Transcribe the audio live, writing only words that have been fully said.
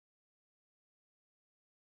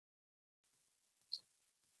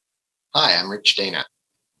Hi, I'm Rich Dana,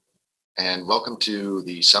 and welcome to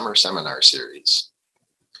the Summer Seminar Series.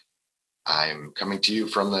 I'm coming to you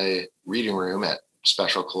from the reading room at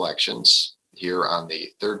Special Collections here on the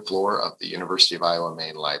third floor of the University of Iowa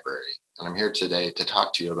Main Library. And I'm here today to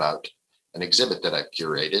talk to you about an exhibit that I've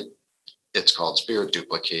curated. It's called Spirit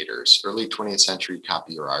Duplicators, Early 20th Century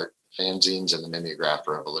Copier Art, Fanzines, and the Mimeograph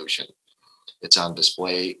Revolution. It's on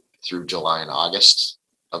display through July and August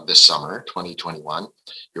of this summer, 2021.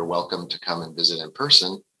 You're welcome to come and visit in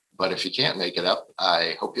person, but if you can't make it up,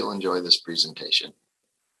 I hope you'll enjoy this presentation.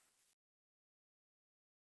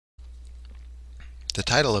 The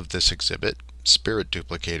title of this exhibit, Spirit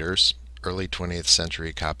Duplicators, Early 20th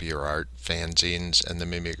Century Copier Art, Fanzines, and the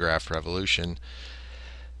Mimeograph Revolution,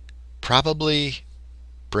 probably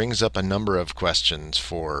brings up a number of questions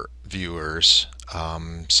for viewers.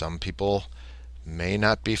 Some people may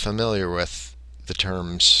not be familiar with the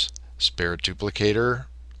terms Spirit Duplicator,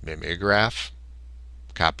 Mimeograph,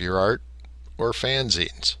 Copier Art, or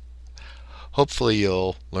Fanzines. Hopefully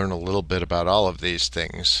you'll learn a little bit about all of these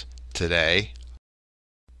things today.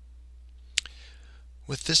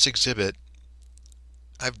 With this exhibit,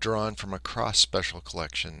 I've drawn from across special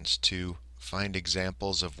collections to find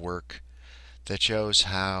examples of work that shows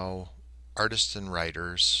how artists and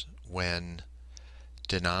writers, when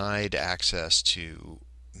denied access to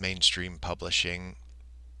mainstream publishing,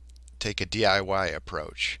 take a DIY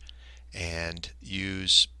approach and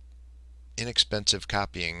use inexpensive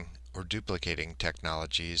copying or duplicating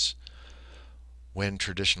technologies when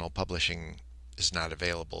traditional publishing is not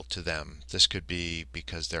available to them. This could be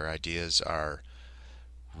because their ideas are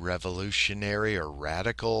revolutionary or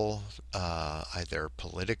radical, either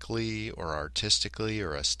politically or artistically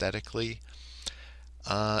or aesthetically.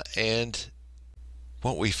 And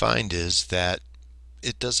what we find is that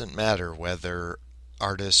it doesn't matter whether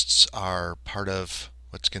artists are part of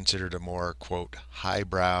what's considered a more, quote,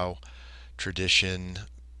 highbrow tradition,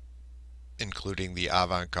 including the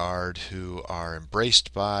Avant Garde, who are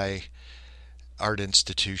embraced by art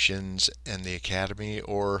institutions and the academy,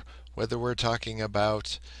 or whether we're talking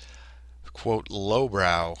about, quote,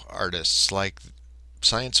 lowbrow artists like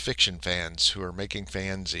science fiction fans who are making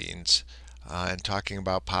fanzines and talking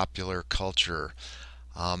about popular culture.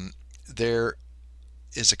 There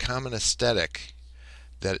is a common aesthetic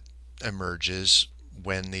that emerges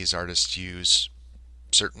when these artists use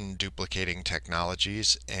certain duplicating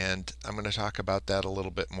technologies, and I'm going to talk about that a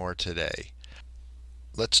little bit more today.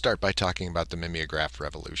 Let's start by talking about the mimeograph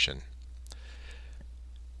revolution.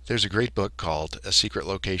 There's a great book called A Secret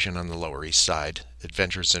Location on the Lower East Side,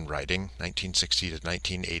 Adventures in Writing, 1960 to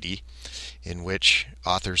 1980, in which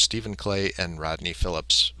authors Stephen Clay and Rodney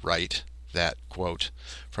Phillips write that, quote,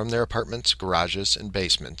 from their apartments, garages, and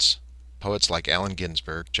basements, poets like Allen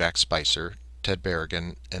Ginsberg, Jack Spicer, Ted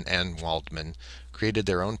Berrigan, and Anne Waldman created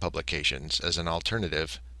their own publications as an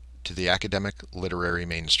alternative to the academic literary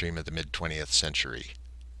mainstream of the mid-20th century.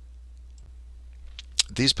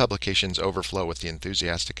 These publications overflow with the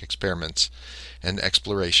enthusiastic experiments and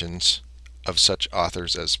explorations of such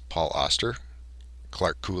authors as Paul Auster,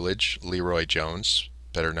 Clark Coolidge, Leroy Jones,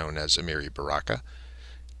 better known as Amiri Baraka,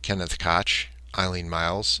 Kenneth Koch, Eileen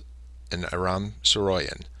Miles, and Aram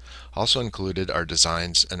Soroyan. Also included are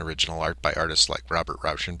designs and original art by artists like Robert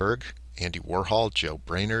Rauschenberg, Andy Warhol, Joe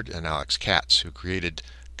Brainerd, and Alex Katz, who created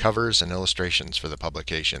covers and illustrations for the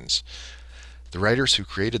publications. The writers who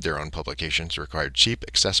created their own publications required cheap,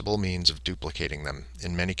 accessible means of duplicating them.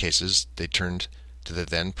 In many cases, they turned to the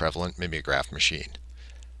then prevalent mimeograph machine.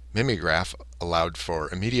 Mimeograph allowed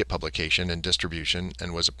for immediate publication and distribution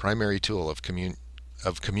and was a primary tool of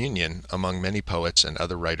communion among many poets and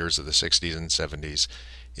other writers of the 60s and 70s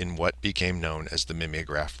in what became known as the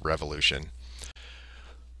mimeograph revolution.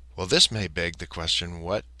 Well, this may beg the question,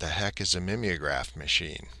 what the heck is a mimeograph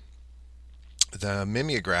machine? The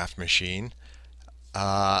mimeograph machine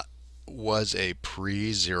was a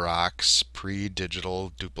pre-Xerox,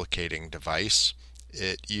 pre-digital duplicating device.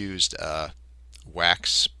 It used a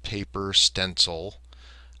wax paper stencil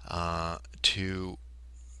to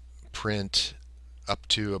print up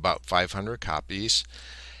to about 500 copies,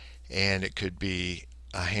 and it could be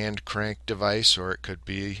a hand crank device or it could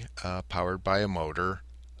be powered by a motor.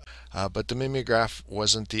 But the mimeograph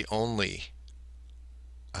wasn't the only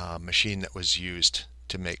machine that was used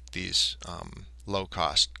to make these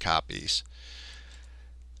low-cost copies.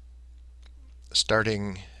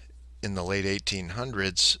 Starting in the late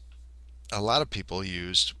 1800s, a lot of people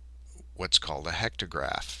used what's called a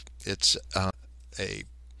hectograph. It's a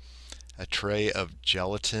tray of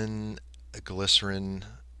gelatin, glycerin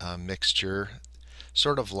mixture,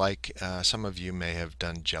 sort of like some of you may have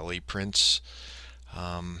done jelly prints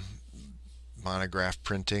monograph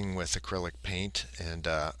printing with acrylic paint and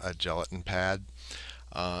a gelatin pad.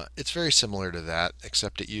 It's very similar to that,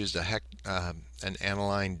 except it used an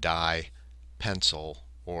aniline dye pencil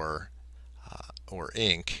or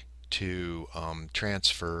ink to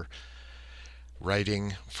transfer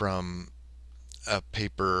writing from a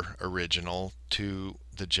paper original to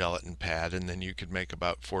the gelatin pad, and then you could make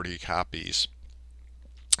about 40 copies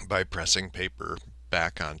by pressing paper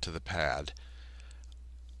back onto the pad.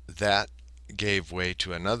 That gave way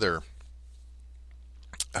to another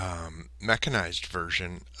mechanized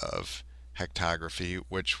version of hectography,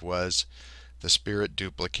 which was the Spirit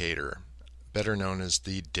Duplicator, better known as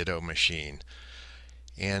the Ditto machine.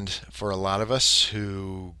 And for a lot of us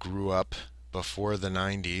who grew up before the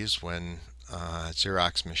 90s, when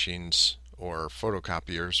Xerox machines or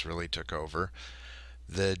photocopiers really took over,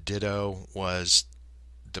 the Ditto was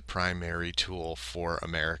the primary tool for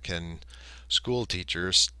American school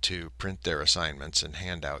teachers to print their assignments and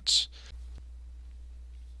handouts.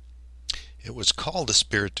 It was called a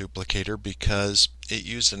Spirit Duplicator because it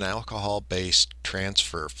used an alcohol-based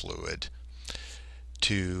transfer fluid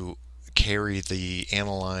to carry the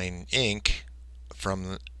aniline ink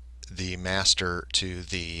from the master to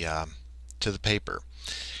the paper.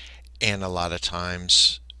 And a lot of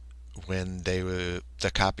times when the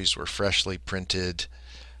copies were freshly printed,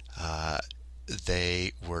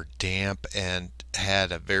 they were damp and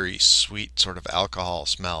had a very sweet sort of alcohol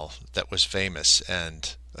smell that was famous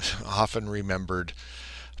and often remembered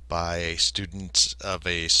by students of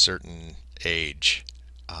a certain age.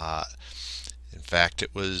 In fact,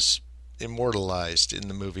 it was immortalized in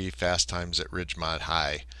the movie Fast Times at Ridgemont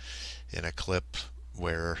High in a clip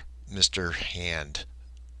where Mr. Hand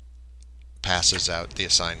passes out the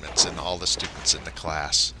assignments and all the students in the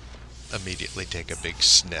class immediately take a big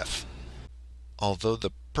sniff. Although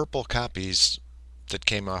the purple copies that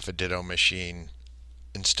came off a Ditto machine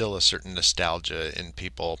instill a certain nostalgia in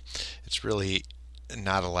people, it's really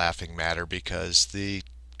not a laughing matter because the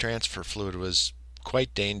transfer fluid was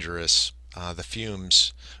quite dangerous. The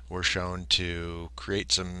fumes were shown to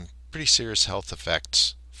create some pretty serious health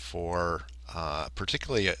effects for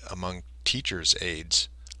particularly among teachers' aides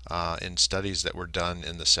in studies that were done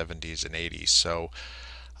in the 70s and 80s. So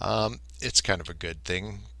it's kind of a good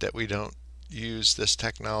thing that we don't use this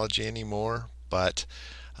technology anymore, but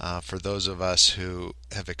for those of us who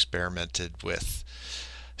have experimented with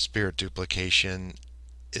spirit duplication,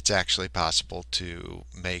 it's actually possible to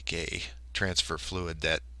make a transfer fluid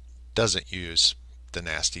that doesn't use the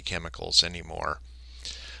nasty chemicals anymore.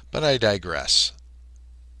 But I digress.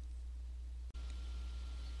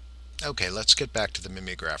 Okay, let's get back to the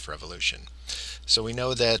mimeograph revolution. So we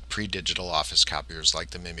know that pre-digital office copiers like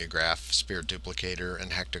the Mimeograph, Spirit Duplicator,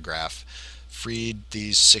 and Hectograph freed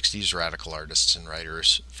these 60s radical artists and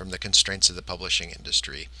writers from the constraints of the publishing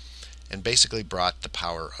industry and basically brought the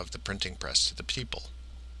power of the printing press to the people.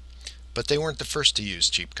 But they weren't the first to use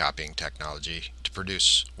cheap copying technology to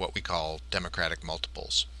produce what we call democratic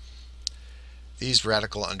multiples. These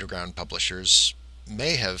radical underground publishers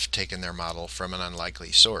may have taken their model from an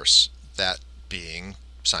unlikely source, that being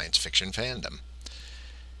science fiction fandom.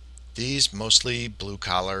 These mostly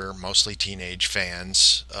blue-collar, mostly teenage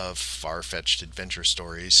fans of far-fetched adventure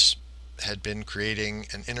stories had been creating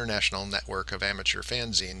an international network of amateur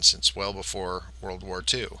fanzines since well before World War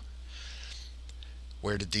II.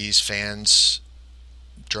 Where did these fans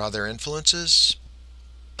draw their influences?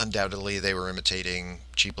 Undoubtedly, they were imitating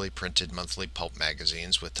cheaply printed monthly pulp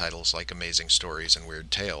magazines with titles like Amazing Stories and Weird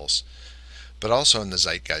Tales. But also in the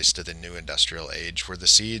zeitgeist of the new industrial age were the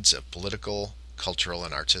seeds of political, cultural,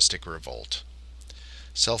 and artistic revolt.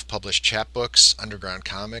 Self-published chapbooks, underground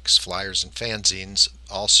comics, flyers, and fanzines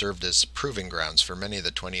all served as proving grounds for many of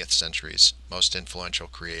the 20th century's most influential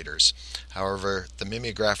creators. However, the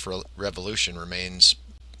mimeograph revolution remains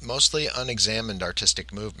mostly unexamined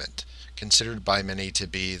artistic movement, considered by many to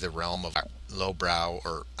be the realm of lowbrow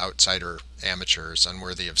or outsider amateurs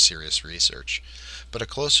unworthy of serious research. But a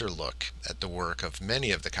closer look at the work of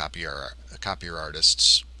many of the copier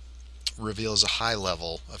artists reveals a high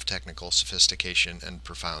level of technical sophistication and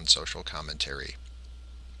profound social commentary.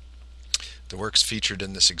 The works featured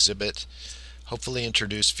in this exhibit hopefully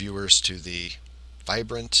introduce viewers to the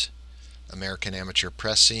vibrant American amateur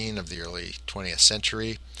press scene of the early 20th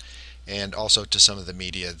century and also to some of the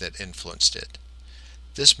media that influenced it.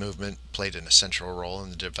 This movement played an essential role in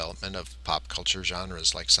the development of pop culture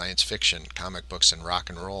genres like science fiction, comic books, and rock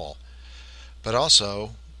and roll, but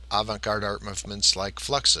also avant garde art movements like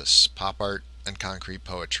Fluxus, pop art, and concrete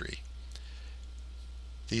poetry.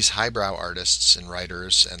 These highbrow artists and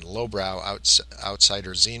writers and lowbrow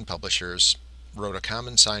outsider zine publishers rode a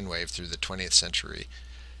common sine wave through the 20th century,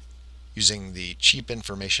 using the cheap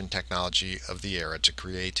information technology of the era to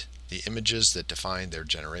create the images that defined their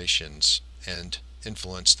generations and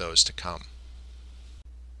influenced those to come.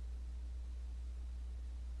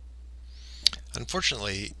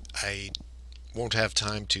 Unfortunately, I won't have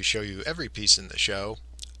time to show you every piece in the show,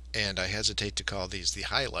 and I hesitate to call these the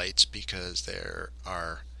highlights because there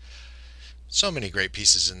are so many great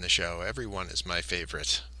pieces in the show. Every one is my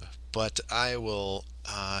favorite. But I will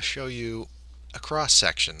show you a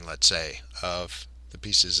cross-section, let's say, of the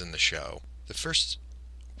pieces in the show. The first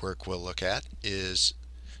work we'll look at is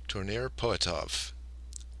Turnir Poetov,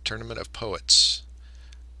 Tournament of Poets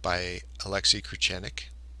by Alexei Kruchenik,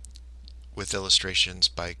 with illustrations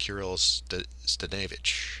by Kirill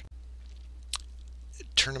Zdanevich.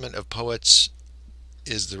 Tournament of Poets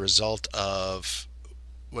is the result of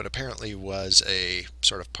what apparently was a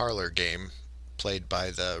sort of parlor game played by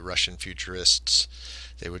the Russian futurists.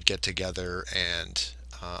 They would get together and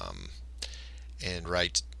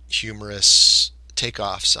write humorous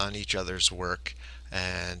takeoffs on each other's work,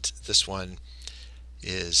 and this one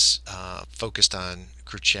is focused on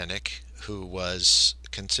Kruchenik, who was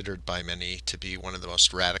considered by many to be one of the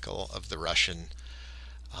most radical of the Russian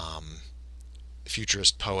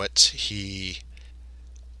futurist poets. He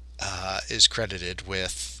is credited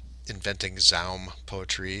with inventing Zaum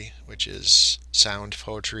poetry, which is sound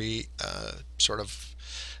poetry, sort of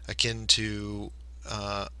akin to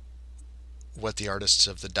what the artists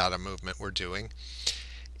of the Dada movement were doing.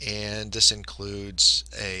 And this includes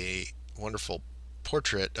a wonderful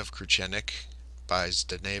portrait of Kruchenik by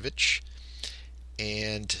Zdanevich.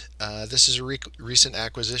 And this is a recent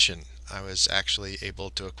acquisition. I was actually able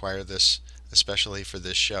to acquire this especially for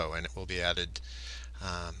this show, and it will be added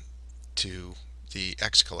to the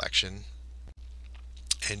X collection,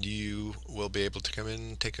 and you will be able to come in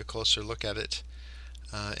and take a closer look at it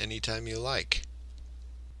anytime you like.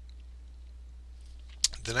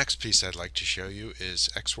 The next piece I'd like to show you is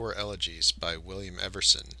X-War Elegies by William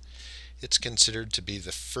Everson. It's considered to be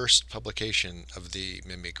the first publication of the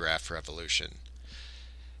mimeograph revolution.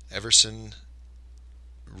 Everson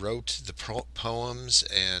wrote the poems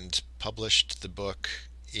and published the book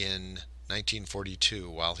in 1942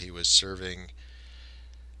 while he was serving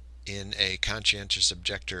in a conscientious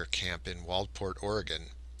objector camp in Waldport, Oregon.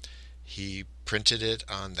 He printed it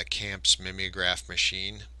on the camp's mimeograph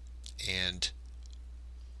machine, and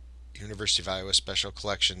University of Iowa Special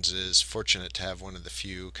Collections is fortunate to have one of the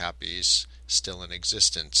few copies still in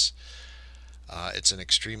existence. It's an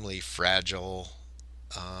extremely fragile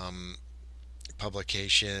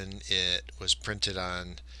publication. It was printed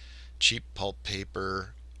on cheap pulp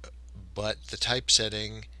paper, but the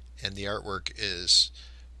typesetting and the artwork is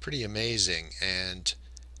pretty amazing, and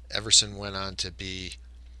Everson went on to be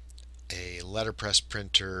a letterpress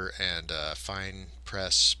printer and a fine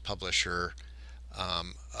press publisher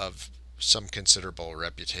of some considerable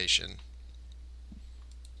reputation.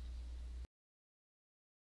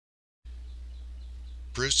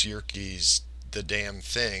 Bruce Yerke's The Damn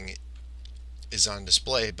Thing is on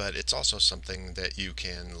display, but it's also something that you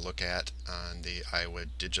can look at on the Iowa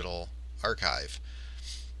Digital Archive.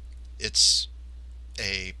 It's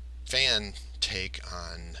a fan take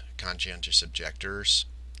on conscientious objectors,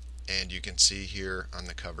 and you can see here on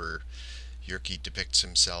the cover Yerke depicts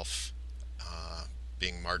himself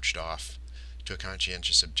being marched off to a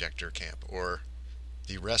conscientious objector camp, or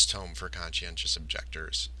the rest home for conscientious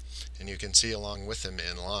objectors. And you can see along with him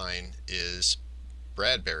in line is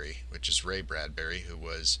Bradbury, which is Ray Bradbury, who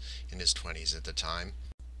was in his 20s at the time.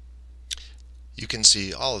 You can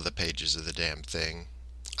see all of the pages of The Damn Thing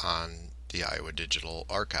on the Iowa Digital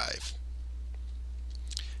Archive.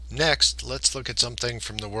 Next, let's look at something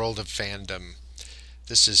from the world of fandom.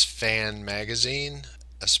 This is Fan Magazine,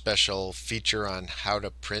 a special feature on how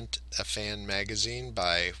to print a fan magazine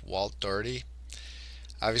by Walt Doherty.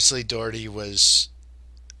 Obviously, Doherty was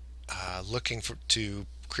looking to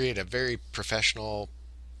create a very professional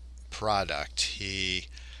product. He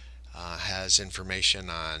has information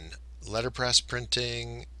on letterpress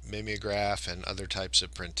printing, mimeograph, and other types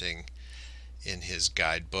of printing in his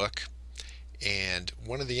guidebook. And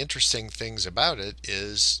one of the interesting things about it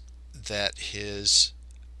is that his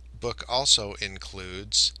book also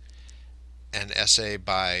includes an essay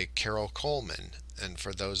by Carol Coleman. And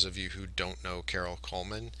for those of you who don't know Carol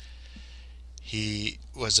Coleman, he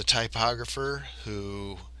was a typographer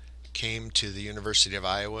who came to the University of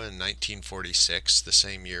Iowa in 1946, the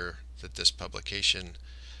same year that this publication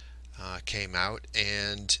came out,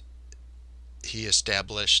 and he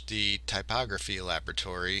established the typography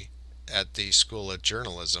laboratory at the School of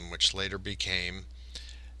Journalism, which later became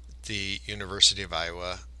the University of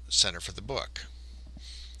Iowa Center for the Book.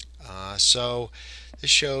 So this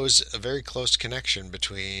shows a very close connection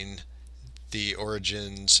between the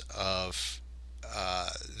origins of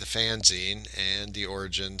the fanzine and the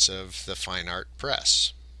origins of the fine art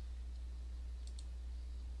press.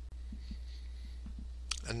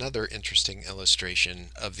 Another interesting illustration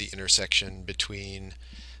of the intersection between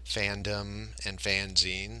fandom and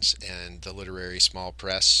fanzines and the literary small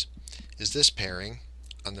press is this pairing.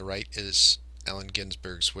 On the right is Allen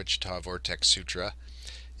Ginsberg's Wichita Vortex Sutra.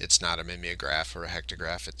 It's not a mimeograph or a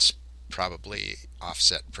hectograph, it's probably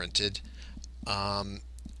offset printed.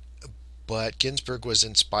 But Ginsberg was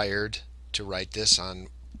inspired to write this on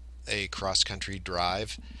a cross-country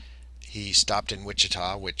drive. He stopped in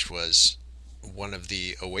Wichita, which was one of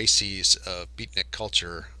the oases of beatnik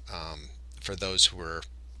culture for those who were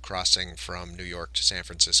crossing from New York to San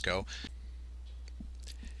Francisco.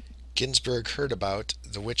 Ginsberg heard about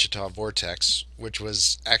the Wichita Vortex, which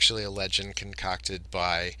was actually a legend concocted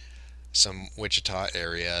by some Wichita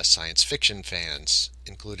area science fiction fans,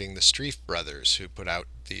 including the Streif brothers, who put out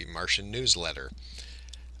the Martian newsletter.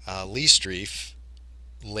 Lee Streif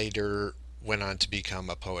later went on to become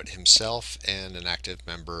a poet himself and an active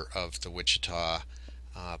member of the Wichita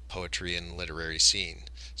poetry and literary scene.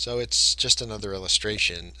 So it's just another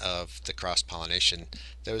illustration of the cross-pollination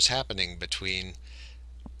that was happening between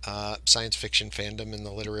science fiction fandom and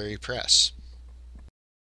the literary press.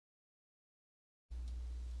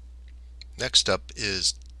 Next up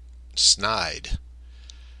is Snide,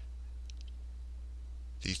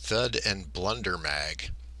 the Thud and Blunder Mag.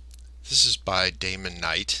 This is by Damon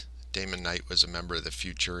Knight. Damon Knight was a member of the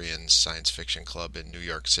Futurians Science Fiction Club in New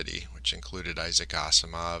York City, which included Isaac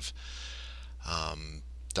Asimov,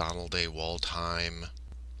 Donald A. Waldheim,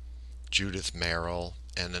 Judith Merrill,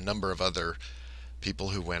 and a number of other people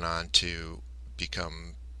who went on to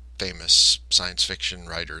become famous science fiction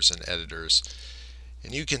writers and editors.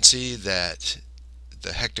 And you can see that the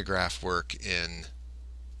hectograph work in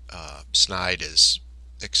Snide is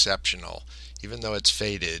exceptional. Even though it's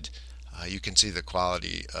faded, you can see the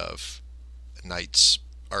quality of Knight's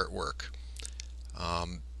artwork.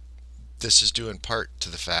 This is due in part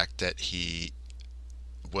to the fact that he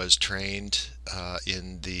was trained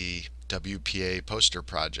in the WPA poster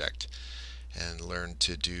project and learned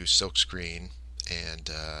to do silkscreen and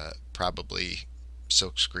probably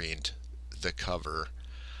silkscreened the cover.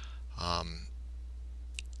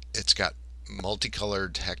 It's got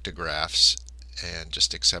multicolored hectographs and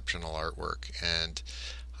just exceptional artwork, and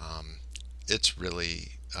it's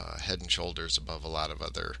really head and shoulders above a lot of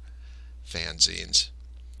other fanzines.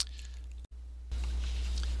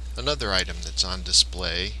 Another item that's on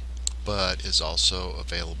display but is also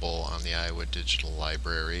available on the Iowa Digital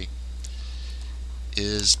Library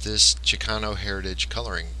is this Chicano Heritage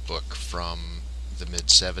coloring book from the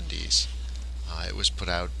mid-70s. It was put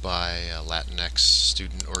out by a Latinx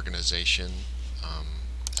student organization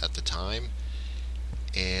at the time,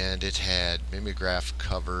 and it had mimeograph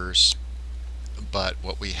covers, but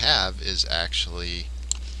what we have is actually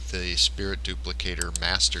the Spirit Duplicator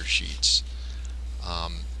master sheets.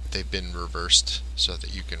 They've been reversed so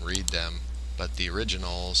that you can read them, but the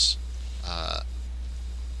originals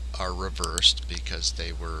are reversed because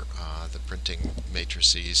they were the printing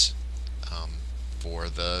matrices for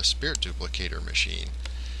the Spirit Duplicator machine.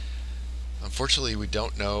 Unfortunately, we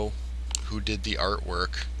don't know who did the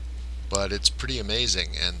artwork, but it's pretty amazing,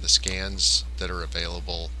 and the scans that are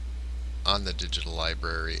available on the digital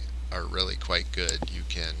library are really quite good. You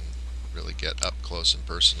can really get up close and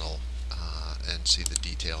personal and see the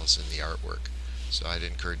details in the artwork. So I'd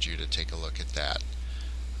encourage you to take a look at that.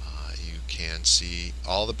 You can see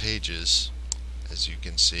all the pages, as you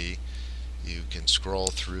can see. You can scroll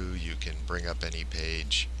through, you can bring up any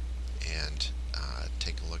page and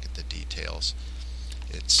take a look at the details.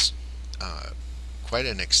 It's quite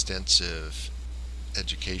an extensive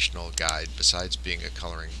educational guide besides being a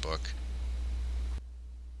coloring book.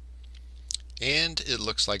 And it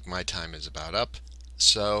looks like my time is about up,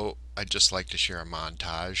 so I'd just like to share a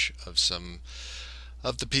montage of some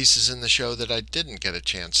of the pieces in the show that I didn't get a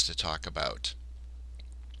chance to talk about.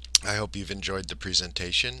 I hope you've enjoyed the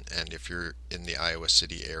presentation, and if you're in the Iowa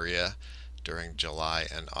City area during July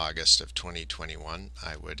and August of 2021,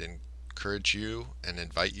 I would encourage you and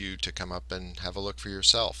invite you to come up and have a look for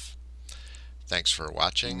yourself. Thanks for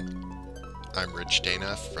watching. I'm Rich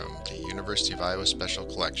Dana from the University of Iowa Special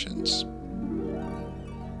Collections.